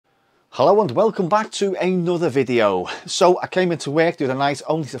Hello and welcome back to another video. So I came into work the other night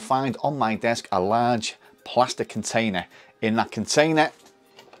only to find on my desk a large plastic container. In that container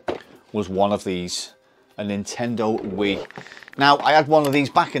was one of these, a Nintendo Wii. Now I had one of these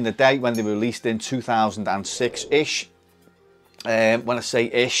back in the day when they were released in 2006-ish. When I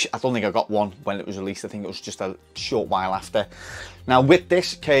say ish, I don't think I got one when it was released. I think it was just a short while after. Now with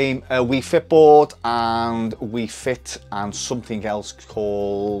this came a Wii Fit board and Wii Fit and something else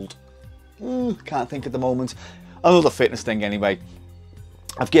called, can't think at the moment, another fitness thing anyway.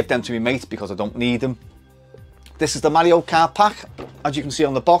 I've given them to my mate because I don't need them. This is the Mario Kart pack, as you can see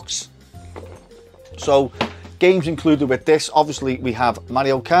on the box. So games included with this, obviously we have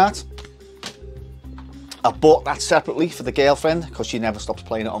Mario Kart. I bought that separately for the girlfriend because she never stops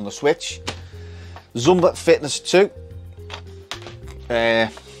playing it on the Switch. Zumba Fitness 2.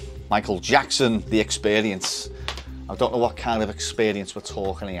 Michael Jackson, The Experience. I don't know what kind of experience we're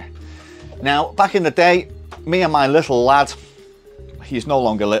talking here. Now, back in the day, me and my little lad, he's no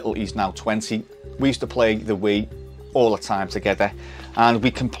longer little, he's now 20. We used to play the Wii all the time together. And we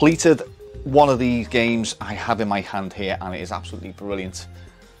completed one of these games I have in my hand here, and it is absolutely brilliant.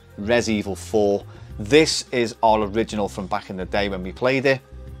 Res Evil 4. This is our original from back in the day when we played it.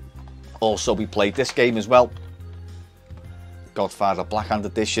 Also, we played this game as well. Godfather Black Hand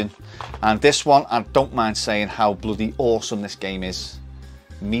Edition. And this one, I don't mind saying how bloody awesome this game is.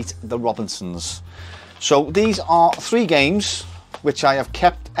 Meet the Robinsons. So these are 3 games which I have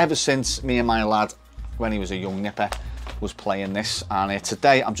kept ever since me and my lad, when he was a young nipper, was playing this. And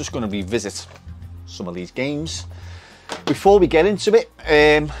today I'm just going to revisit some of these games. Before we get into it,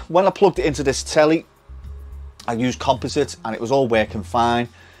 when I plugged it into this telly, I used composite and it was all working fine.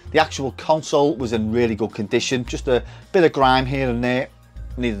 The actual console was in really good condition, just a bit of grime here and there,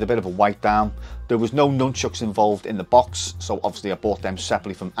 needed a bit of a wipe down. There was no nunchucks involved in the box, so obviously I bought them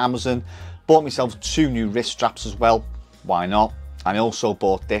separately from Amazon. Bought myself 2 new wrist straps as well, why not? And I also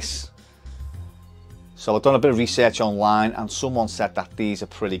bought this. So I've done a bit of research online and someone said that these are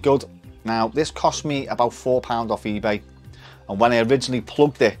pretty good. Now this cost me about £4 off eBay, and when I originally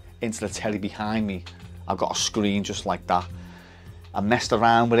plugged it into the telly behind me, I got a screen just like that. I messed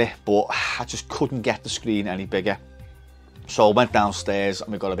around with it, but I just couldn't get the screen any bigger. So I went downstairs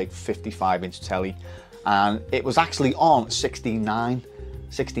and we got a big 55-inch telly, and it was actually on 16 by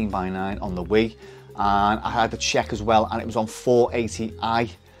 9 on the Wii, and I had to check as well, and it was on 480i.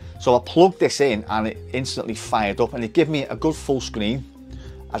 So I plugged this in and it instantly fired up and it gave me a good full screen.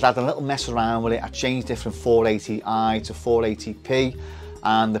 I had a little mess around with it. I changed it from 480i to 480p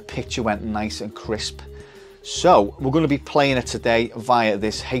and the picture went nice and crisp. So we're going to be playing it today via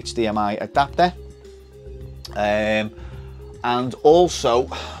this HDMI adapter. And also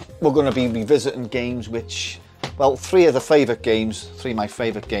we're going to be revisiting games which, well, 3 of my favourite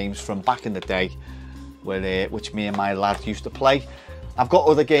games from back in the day, which me and my lad used to play. I've got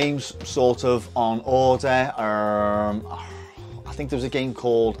other games sort of on order. I think there was a game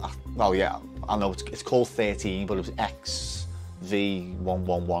called, well yeah, I know it's called 13, but it was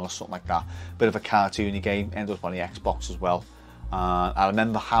XV111 or something like that. Bit of a cartoony game, ended up on the Xbox as well. I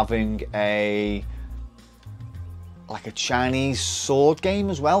remember having a Chinese sword game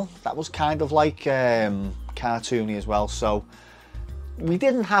as well. That was kind of like cartoony as well. So we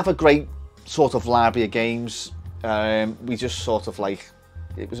didn't have a great sort of library of games. We just sort of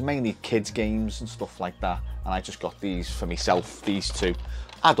it was mainly kids games and stuff like that, and I just got these for myself, these 2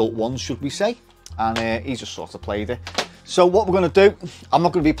 adult ones should we say, and he just sort of played it. So what we're going to do, I'm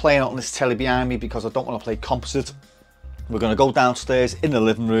not going to be playing it on this telly behind me because I don't want to play composite. We're going to go downstairs in the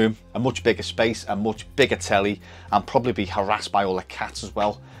living room, a much bigger space, a much bigger telly, and probably be harassed by all the cats as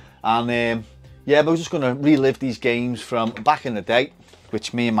well. And yeah, we're just going to relive these games from back in the day,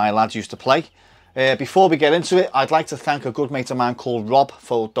 which me and my lads used to play. Before we get into it, I'd like to thank a good mate of mine called Rob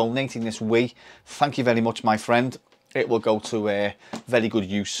for donating this Wii. Thank you very much, my friend. It will go to very good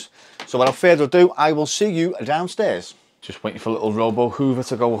use. So without further ado, I will see you downstairs. Just waiting for little Robo Hoover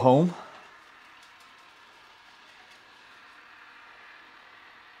to go home.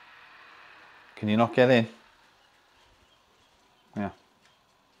 Can you not get in? Yeah.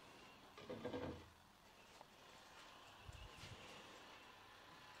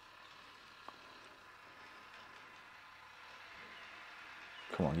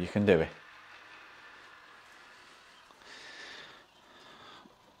 Come on, you can do it.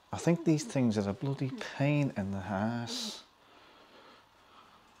 I think these things are a bloody pain in the ass.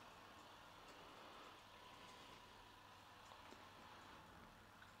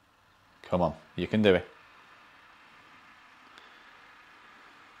 Come on, you can do it.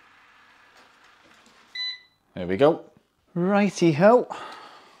 There we go. Righty ho.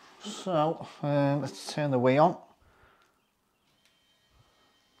 So let's turn the Wii on.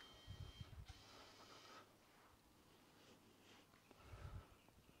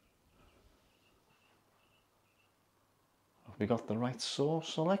 Have we got the right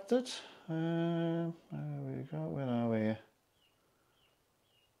source selected? There we go, where are we? There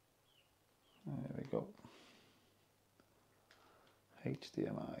we go.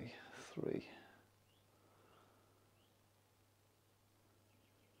 HDMI 3.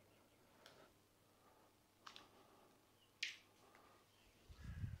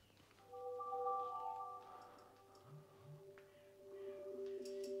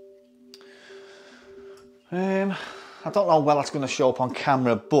 I don't know how well that's going to show up on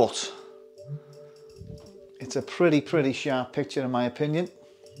camera, but it's a pretty sharp picture in my opinion.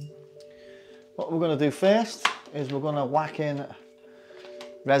 What we're going to do first is we're going to whack in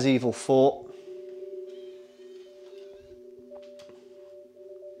Res Evil 4.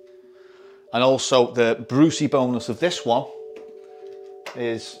 And also the Brucey bonus of this one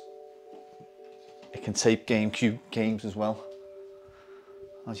is it can tape GameCube games as well.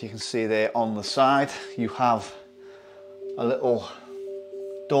 As you can see there on the side, you have a little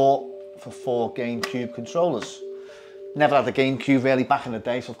door for 4 GameCube controllers. Never had a GameCube really back in the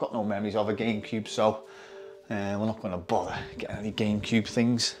day, so I've got no memories of a GameCube, so we're not going to bother getting any GameCube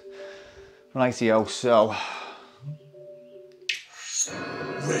things. Rightio, so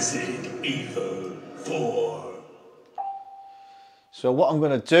Resident Evil 4. So what I'm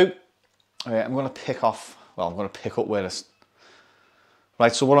going to do, I'm going to pick off, well, I'm going to pick up where it's,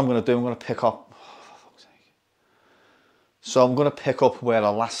 right, so what I'm going to do, I'm going to pick up, oh, for fuck's sake. So I'm going to pick up where I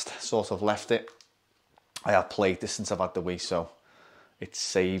last sort of left it. I have played this since I've had the Wii, so it's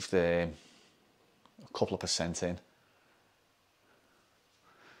saved a couple of percent in.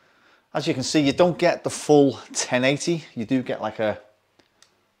 As you can see, you don't get the full 1080, you do get like a,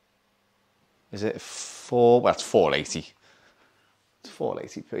 is it 4, well it's 480. It's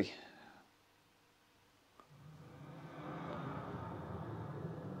 480p.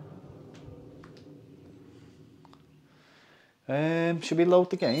 Should we load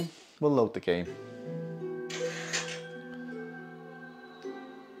the game? We'll load the game.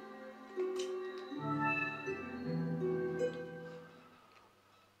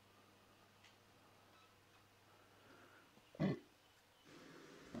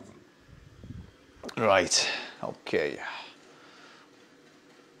 Right, okay.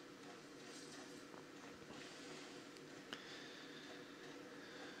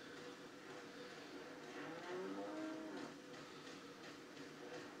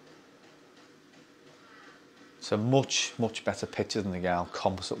 It's a much better picture than the Gal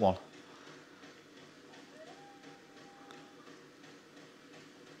composite one.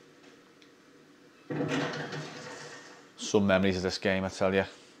 Some memories of this game, I tell you.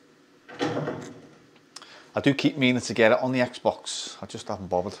 I do keep meaning to get it on the Xbox, I just haven't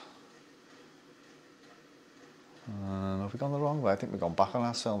bothered. Have we gone the wrong way? I think we've gone back on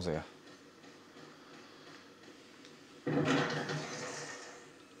ourselves here.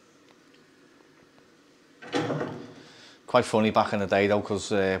 Quite funny back in the day though,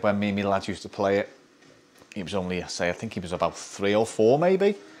 because when me and my lads used to play it, he was only, I think he was about 3 or 4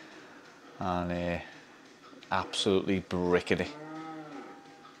 maybe, and absolutely brickety.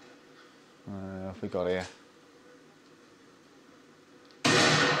 What have we got here?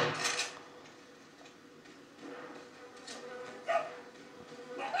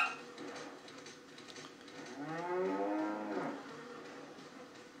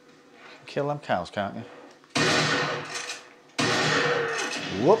 Kill them cows, can't you?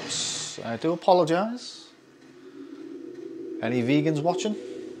 Whoops, I do apologise. Any vegans watching?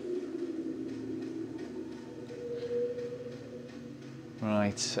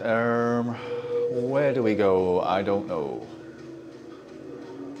 Right, where do we go? I don't know.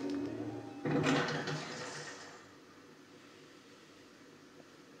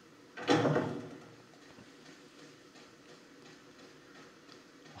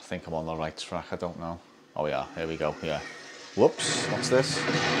 I think I'm on the right track, I don't know. Oh yeah, here we go, yeah. Whoops, what's this?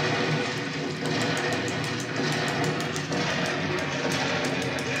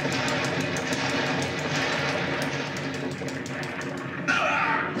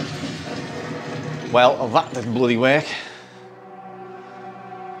 Well, that didn't bloody work.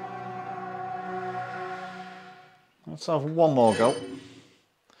 Let's have one more go.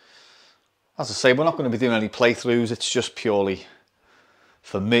 As I say, we're not going to be doing any playthroughs, it's just purely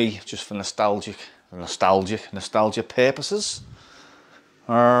for me, just for nostalgia purposes.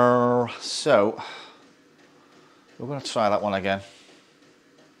 So, we're going to try that one again.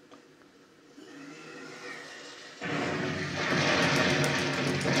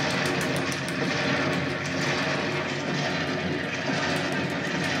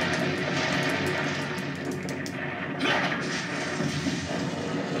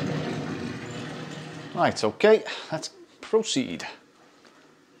 Right, okay, let's proceed.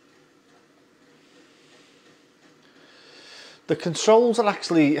 The controls are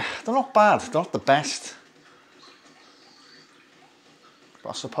actually, they're not bad, they're not the best. But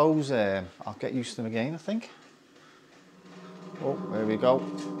I suppose I'll get used to them again, I think. Oh, there we go.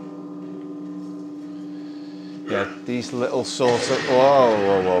 Yeah, these little sort of,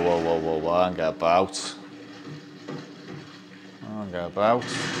 whoa, hang about. Hang about.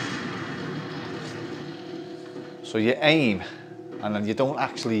 So you aim, and then you don't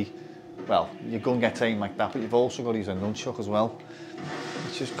actually, well, you go and get aim like that, but you've also got to use a nunchuck as well,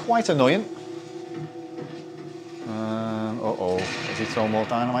 which is quite annoying. Uh-oh, has he thrown more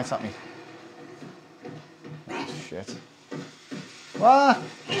dynamite at me? Oh, shit. Ah!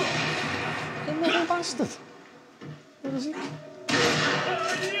 You little bastard. Where is he?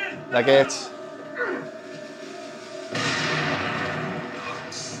 Leg it.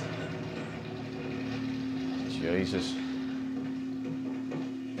 Jesus.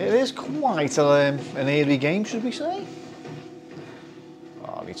 It is quite an eerie game, should we say?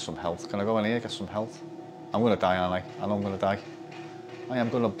 Oh, I need some health. Can I go in here, get some health? I'm going to die, aren't I? I know I'm going to die. I am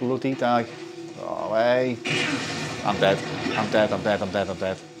going to bloody die. Oh, hey. I'm dead. I'm dead, I'm dead, I'm dead, I'm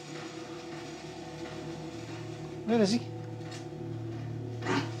dead. Where is he?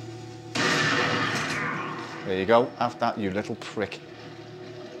 There you go. Have that, you little prick.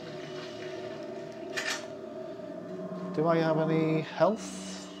 Do I have any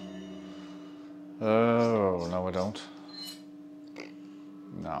health? Oh, no I don't.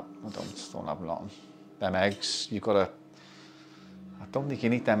 No, I don't have nothing. Them eggs, you've got to... I don't think you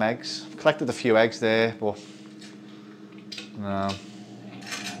need them eggs. I've collected a few eggs there, but... No.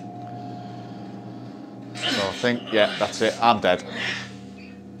 So I think, yeah, that's it. I'm dead.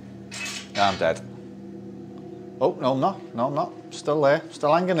 I'm dead. Oh, no I'm not. No I'm not. Still there.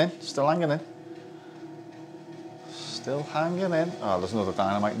 Still hanging in. Still hanging in. Still hanging in. Oh, there's another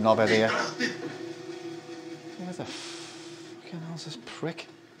dynamite knobhead here. Where the fucking hell's this prick?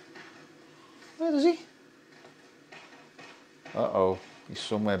 Where is he? Uh-oh, he's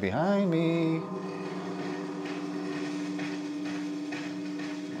somewhere behind me.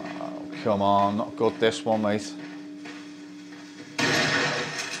 Oh, come on, not good this one, mate.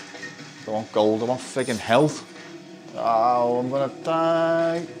 I want gold, I want friggin' health. Oh, I'm gonna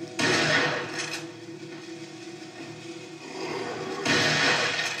die.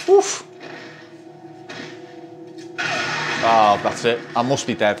 Oof. Oh, that's it. I must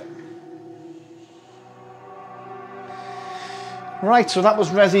be dead. Right, so that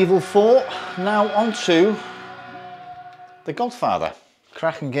was Res Evil 4. Now on to The Godfather.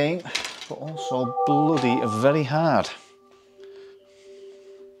 Cracking game, but also bloody very hard.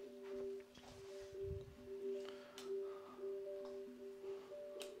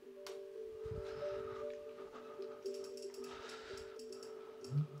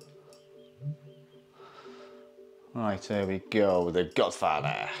 Right, here we go, The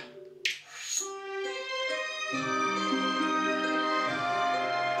Godfather.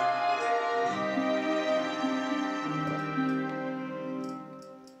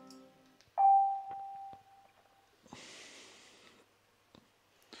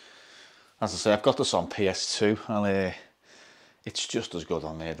 As I say, I've got this on PS2 and it's just as good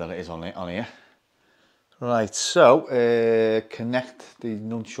on there than it is on here. Right, so connect the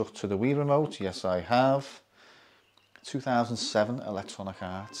nunchuck to the Wii remote. Yes, I have. 2007 Electronic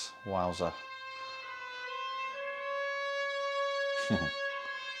Arts. Wowza.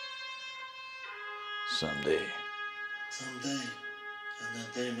 Someday. Someday, and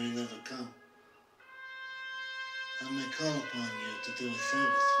that day may never come, I may call upon you to do a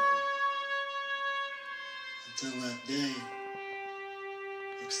service for me. Until that day,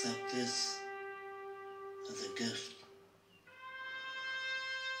 accept this as a gift.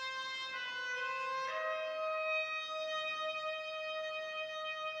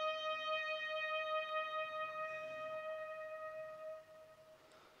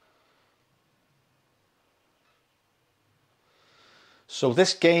 So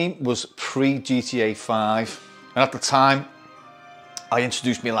this game was pre-GTA 5, and at the time I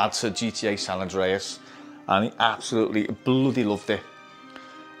introduced my lad to GTA San Andreas and he absolutely bloody loved it.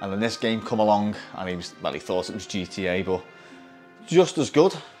 And then this game come along and he thought it was GTA, but just as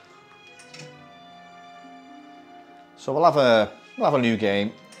good. So we'll have a new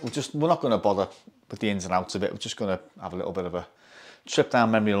game. We're not going to bother with the ins and outs of it. We're just going to have a little bit of a trip down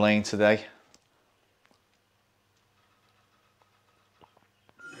memory lane today.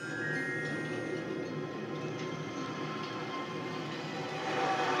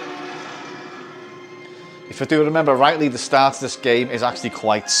 If I do remember rightly, the start of this game is actually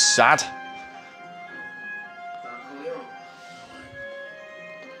quite sad.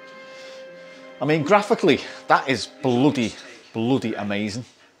 I mean, graphically, that is bloody amazing.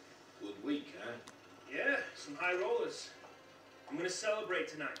 Good week, huh? Yeah, some high rollers. I'm gonna celebrate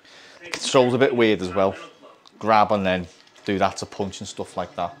tonight. Control's a bit weird as well. Grab and then do that to punch and stuff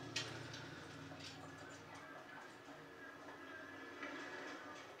like that.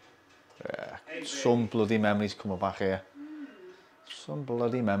 Yeah, some bloody memories coming back here. Some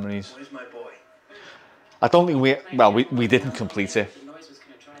bloody memories. Where's my boy? I don't think we didn't complete it.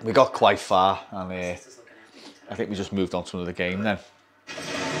 We got quite far, and I think we just moved on to another game then.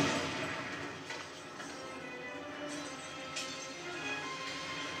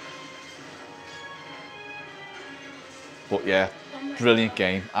 But yeah, brilliant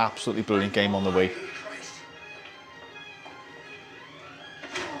game, absolutely brilliant game on the Wii.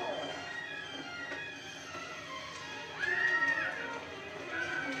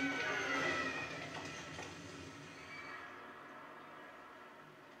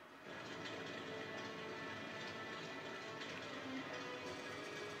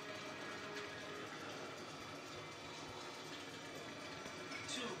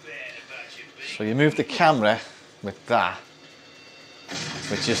 So you move the camera with that,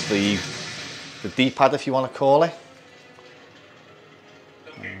 which is the D-pad if you want to call it.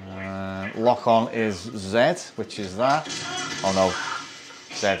 Lock on is Z, which is that. Oh no,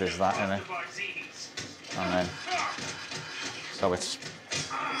 Z is that, isn't it? And then, so it's,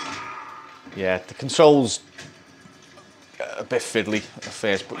 yeah, the controls a bit fiddly at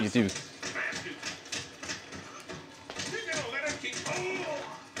first, but you do.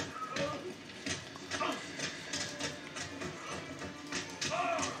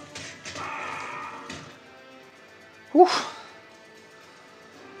 Whew.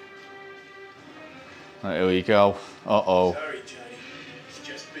 Right, here we go. Uh-oh. Sorry, Johnny. It's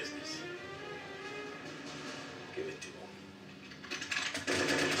just business. Give it to him.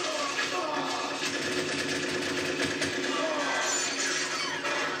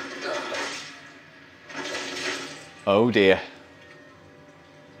 Oh dear.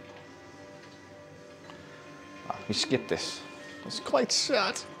 We skipped this. It's quite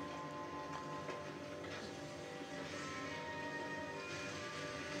sad.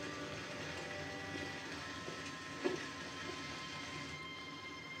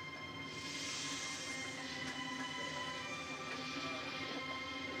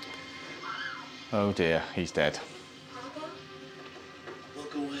 Oh dear, he's dead.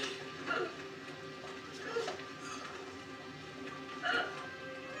 Look away.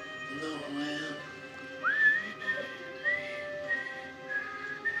 You know who I am.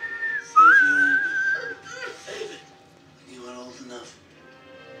 Save your anger. Save it. When you are old enough,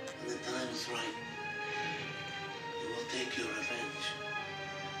 and the time is right, you will take your revenge.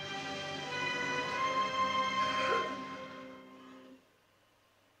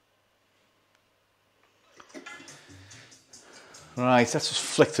 Right, let's just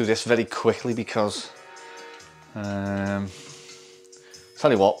flick through this very quickly because tell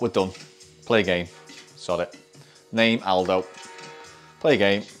you what, we're done. Play a game. Sod it. Name Aldo. Play a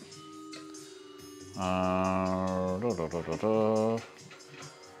game. So I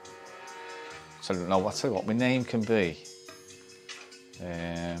don't know what my name can be.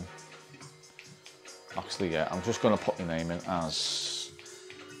 Actually, yeah, I'm just going to put my name in as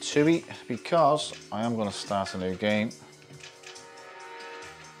Tui because I am going to start a new game.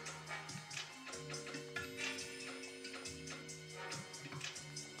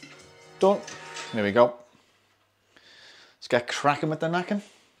 Done. There we go. Let's get cracking with the knacking.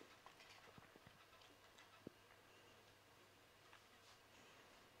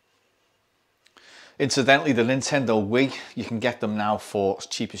 Incidentally, the Nintendo Wii, you can get them now for as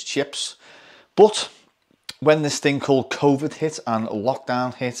cheap as chips. But when this thing called COVID hit and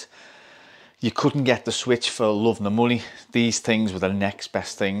lockdown hit, you couldn't get the Switch for love nor money. These things were the next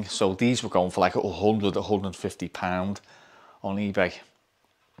best thing. So these were going for like £100, £150 on eBay.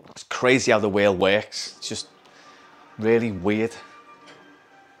 It's crazy how the wheel works. It's just really weird.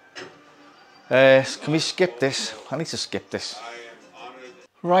 Can we skip this? I need to skip this.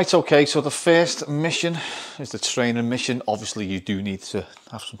 Right, okay, so the first mission is the training mission. Obviously you do need to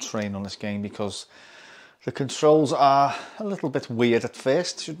have some training on this game because the controls are a little bit weird at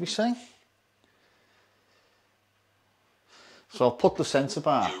first, should we say. So I'll put the sensor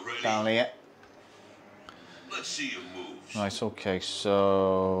bar down here. Let's see your moves. Right, okay,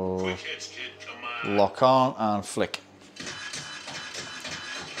 so Quick hits, kid. Come on. lock on and flick.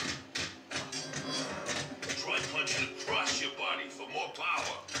 Try punching across your body for more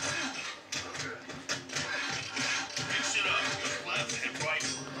power. Mix it up with left and right.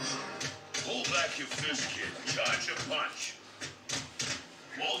 Pull back your fist, kid. Charge your punch.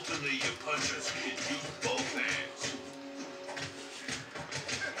 More Alternate your punches, kid. Use both hands.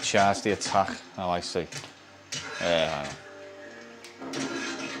 Charge the attack. Oh, I see. Yeah.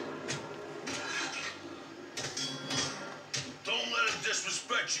 Don't let him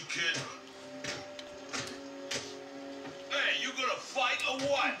disrespect you, kid. Hey, you gonna fight or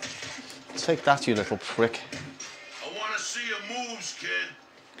what? Take that, you little prick. I wanna see your moves, kid.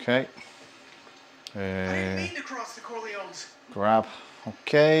 Okay. I didn't mean to cross the Corleones. Grab.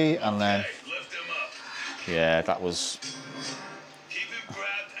 Okay, and then Hey, lift him up. yeah, that was. Keep him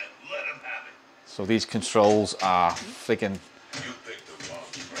grabbed and let him have it. So these controls are friggin'. You picked the wrong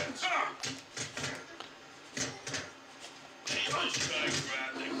friends. Keep this guy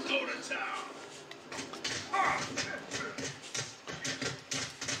grabbed and go to town.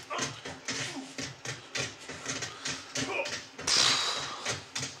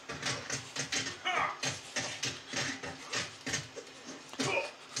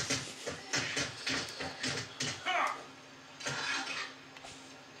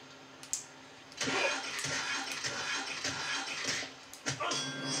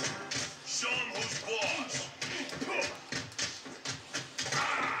 Show him who's boss.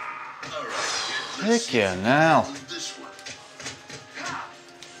 All right, kid. Let's Heck yeah, now. do this one.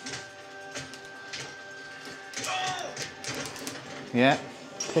 Yeah,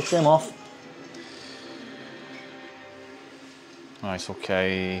 pick them off. Right,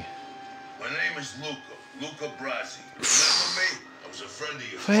 okay. My name is Luca Brasi. Remember me? I was a friend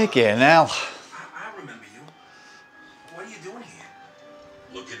of yours. Heck yeah, now. I remember you. What are you doing here?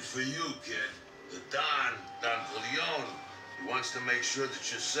 Looking for you, kid. The Don Corleone. He wants to make sure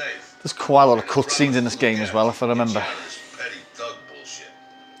that you're safe. There's quite a lot of cutscenes in this game as well, if I remember. Get you out of this petty thug bullshit.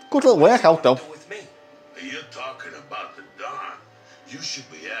 Good little workout though. With me. You're talking about the Don. You should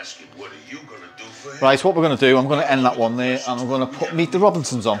be asking, what are you gonna do for him? Right, what we're going to do, I'm going to end that one there, and I'm going to put Meet the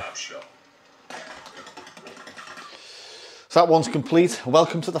Robinsons on. Cop show. So that one's complete.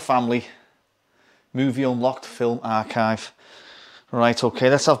 Welcome to the family. Movie unlocked, film archive. Right, okay,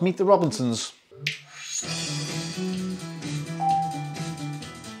 let's have Meet the Robinsons.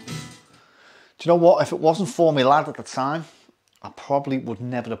 Do you know what? If it wasn't for me lad at the time, I probably would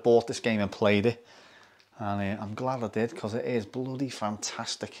never have bought this game and played it. And I'm glad I did, because it is bloody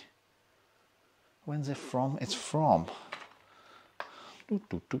fantastic. When's it from? It's from... I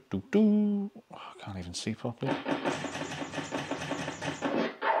can't even see properly.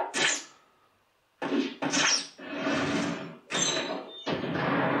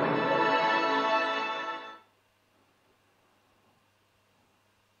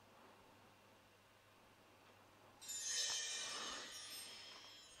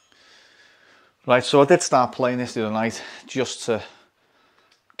 Right, so I did start playing this the other night just to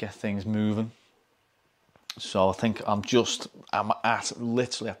get things moving. So I think I'm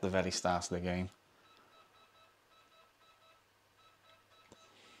literally at the very start of the game.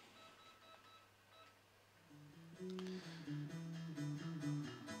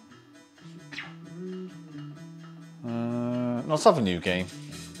 Let's have a new game.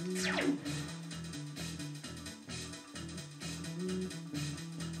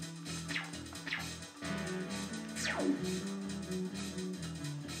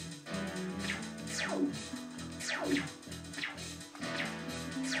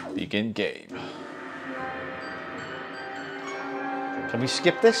 Begin game. Can we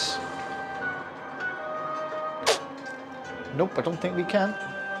skip this? Nope, I don't think we can.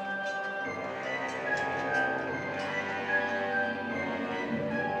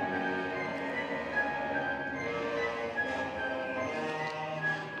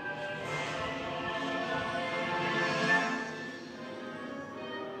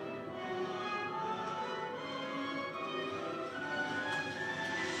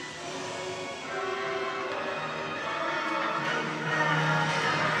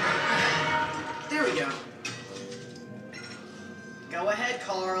 There we go. Go ahead,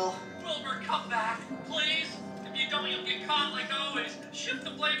 Carl. Wilbur, come back, please. If you don't, you'll get caught like always. Shift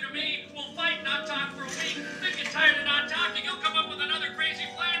the blame to me. We'll fight, not talk for a week. Then get tired of not talking. You'll come up with another crazy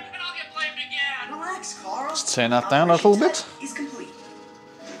plan, and I'll get blamed again. Relax, Carl. Let's turn that down a little bit. He's complete.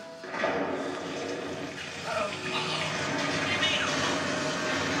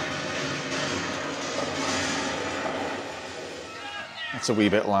 That's a wee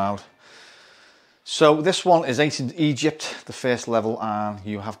bit loud. So this one is ancient Egypt, the first level, and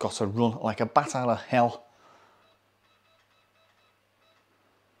you have got to run like a bat out of hell.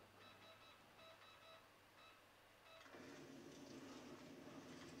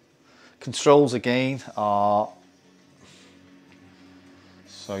 Controls again are,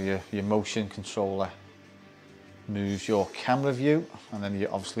 so your motion controller moves your camera view, and then you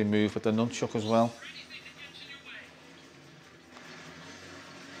obviously move with the nunchuck as well.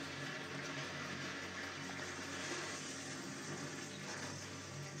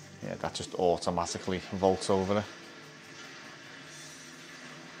 Yeah, that just automatically vaults over it.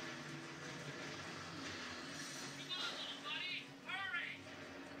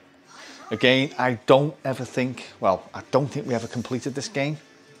 Again, I don't think we ever completed this game,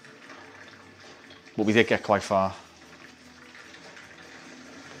 but we did get quite far.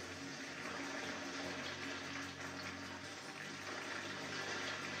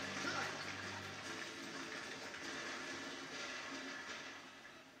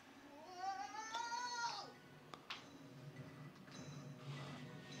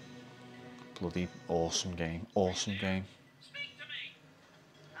 Bloody awesome game, awesome game.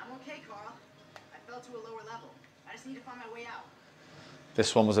 I'm okay, Carl. I fell to a lower level. I just need to find my way out.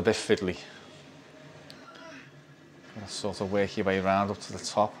 This one was a bit fiddly. Gotta sort of work your way around up to the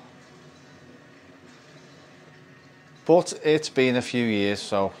top. But it's been a few years,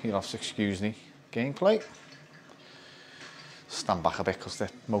 so you'll have to excuse me. Gameplay. Stand back a bit because the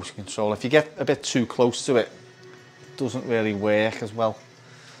motion control, if you get a bit too close to it, it doesn't really work as well.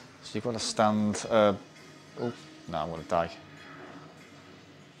 So you've got to stand, oh, no, I'm going to die.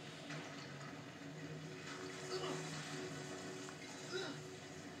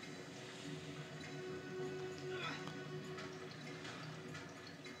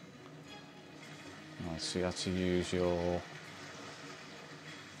 Right, so you have to use your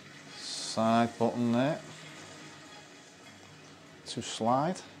side button there to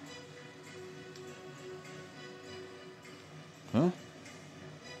slide. Huh?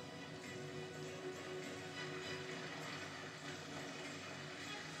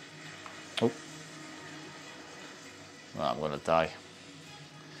 Oh. Well, I'm going to die.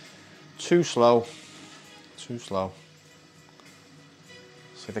 Too slow. Too slow.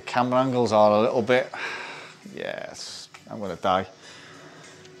 See, the camera angles are a little bit... Yes, I'm going to die.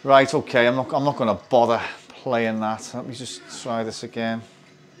 Right, okay, I'm not going to bother playing that. Let me just try this again.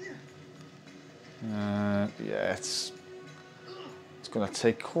 Yeah, it's going to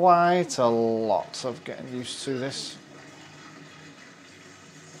take quite a lot of getting used to this.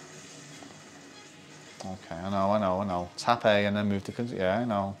 Okay, I know. Tap A and then move to... Yeah, I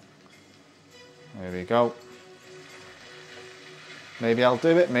know. There we go. Maybe I'll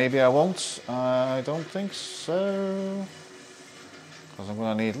do it, maybe I won't. I don't think so. Because I'm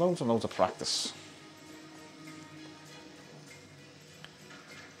going to need loads and loads of practice.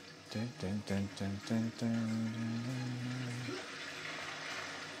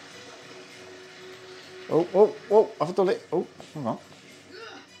 Oh, I've done it. Oh, hang on.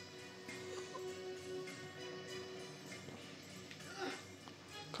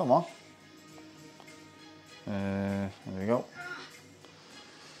 Come on. There we go.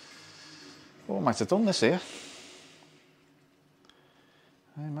 Oh, I might have done this here.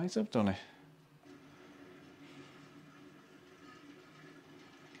 I might have done it.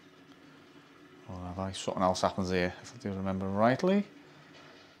 Or have I? Something else happens here, if I do remember rightly.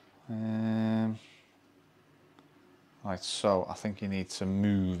 Right, so I think you need to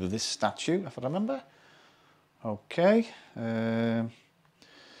move this statue, if I remember. Okay.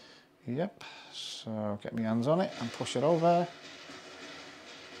 Yep. So get my hands on it and push it over.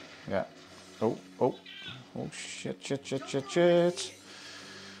 Yeah. Oh, shit.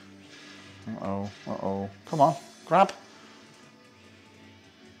 Uh-oh. Come on, grab.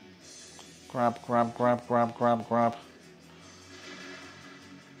 Grab.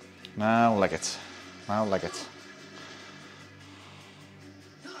 Now leg it.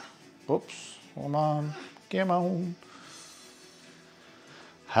 Oops, come on.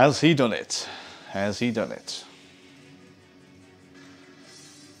 Has he done it?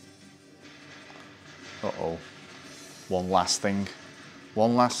 Uh-oh. One last thing.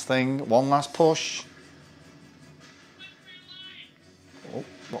 One last push. Oh,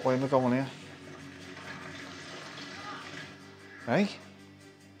 what way am I going here? Hey? Have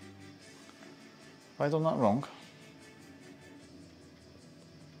I done that wrong?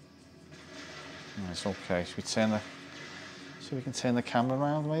 It's okay. Should we turn the... So we can turn the camera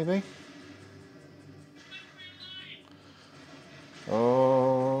around, maybe?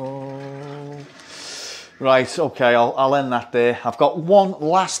 Oh... Right, okay, I'll end that there. I've got one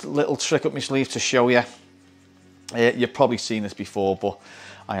last little trick up my sleeve to show you. You've probably seen this before, but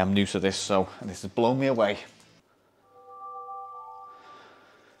I am new to this, so this has blown me away.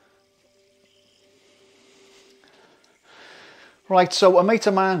 Right, so a mate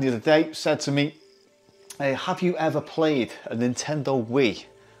of mine the other day said to me, have you ever played a Nintendo Wii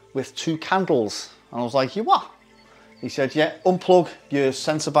with two candles? And I was like, you what? He said, yeah, unplug your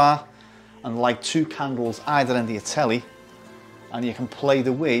sensor bar and light 2 candles either end of your telly and you can play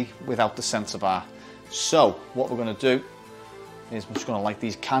the Wii without the sensor bar. So what we're going to do is we're just going to light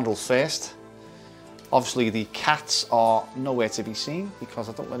these candles first. Obviously the cats are nowhere to be seen because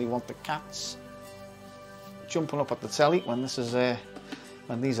I don't really want the cats jumping up at the telly when this is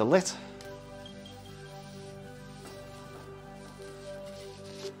when these are lit.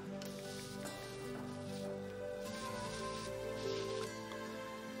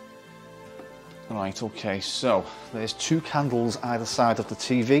 Right, okay, so there's 2 candles either side of the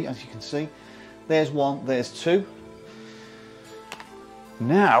TV, as you can see. There's 1, there's 2.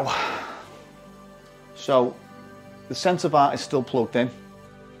 Now, so the sensor bar is still plugged in.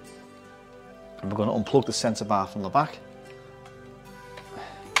 And we're going to unplug the sensor bar from the back.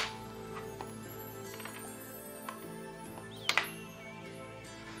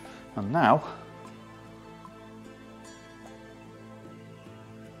 And now,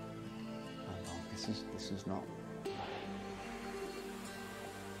 this is not.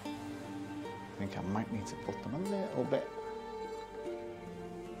 I think I might need to put them a little bit.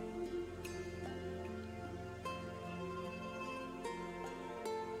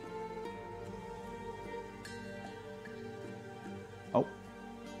 Oh.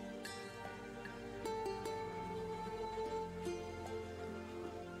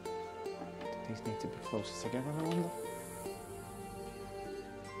 These need to be closer together, I wonder.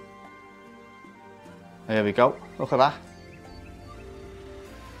 There we go, look at that.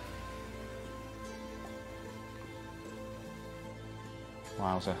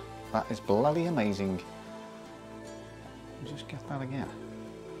 Wowzer, that is bloody amazing. Just get that again.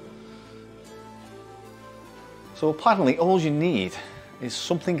 So apparently all you need is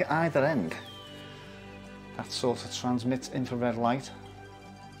something at either end that sort of transmits infrared light.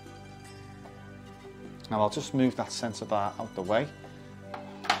 Now I'll just move that sensor bar out the way,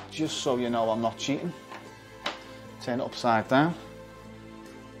 just so you know I'm not cheating. Turn it upside down.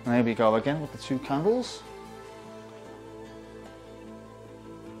 And there we go again with the 2 candles.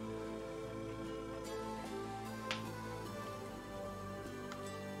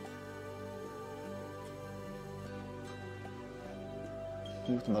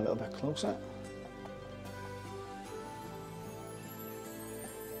 Move them a little bit closer.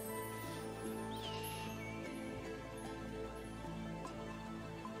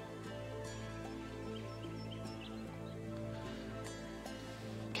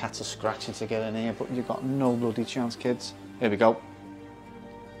 Cats are scratching to get in here, but you've got no bloody chance, kids. Here we go.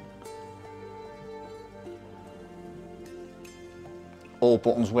 All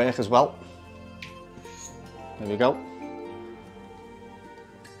buttons work as well. There we go.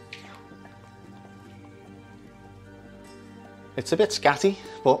 It's a bit scatty,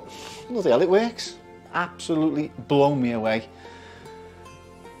 but bloody hell, it works. Absolutely blown me away.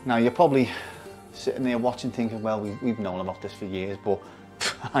 Now you're probably sitting there watching thinking, well, we've known about this for years, but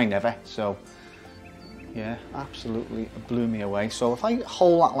I never. So yeah, absolutely blew me away. So if I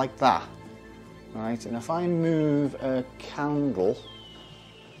hold that like that, right, and if I move a candle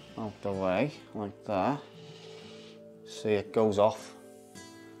out the way like that, see, it goes off.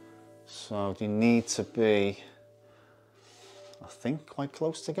 So they need to be, I think, quite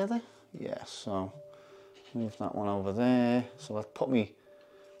close together. Yeah, so move that one over there. So that put me,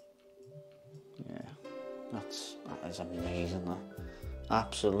 yeah, that is amazing, that.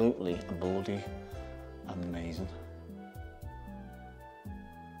 Absolutely bloody amazing.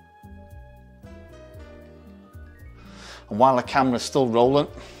 And while the camera's still rolling,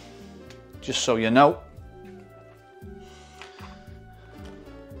 just so you know,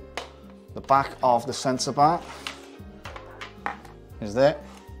 the back of the sensor bar is there.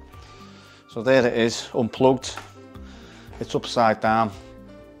 So there it is, unplugged. It's upside down,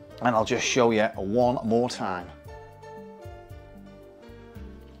 and I'll just show you one more time.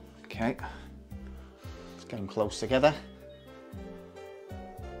 Okay, let's get them close together.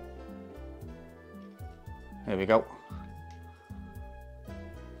 There we go.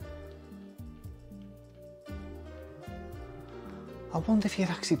 I wonder if you'd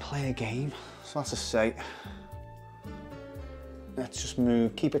actually play a game. So that's to say, let's just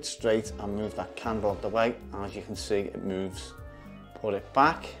move, keep it straight and move that candle out of the way. As you can see, it moves. Put it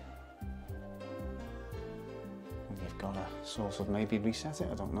back. And you've got to sort of maybe reset it,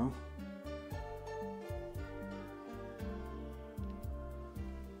 I don't know.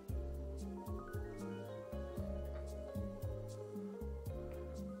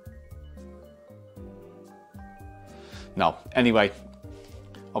 No, anyway,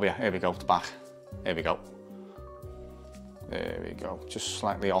 oh yeah, here we go, the back, here we go. There we go, just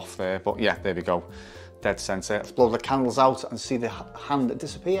slightly off there, but yeah, there we go. Dead centre. Let's blow the candles out and see the hand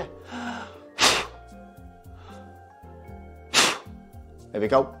disappear. There we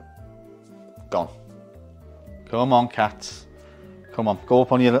go. Gone. Come on, cats. Come on, go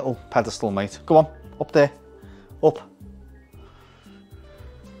up on your little pedestal, mate. Go on, up there. Up.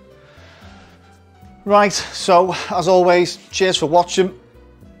 Right, so as always, cheers for watching.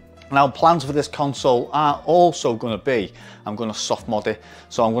 Now, plans for this console are also going to be, I'm going to soft mod it,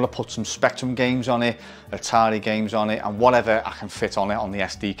 so I'm going to put some Spectrum games on it, Atari games on it, and whatever I can fit on it on the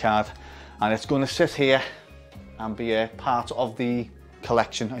SD card. And it's going to sit here and be a part of the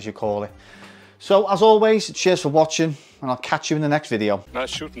collection, as you call it. So, as always, cheers for watching, and I'll catch you in the next video.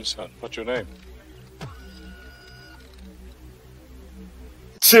 Nice shooting, son. What's your name?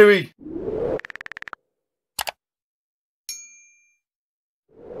 Chewie!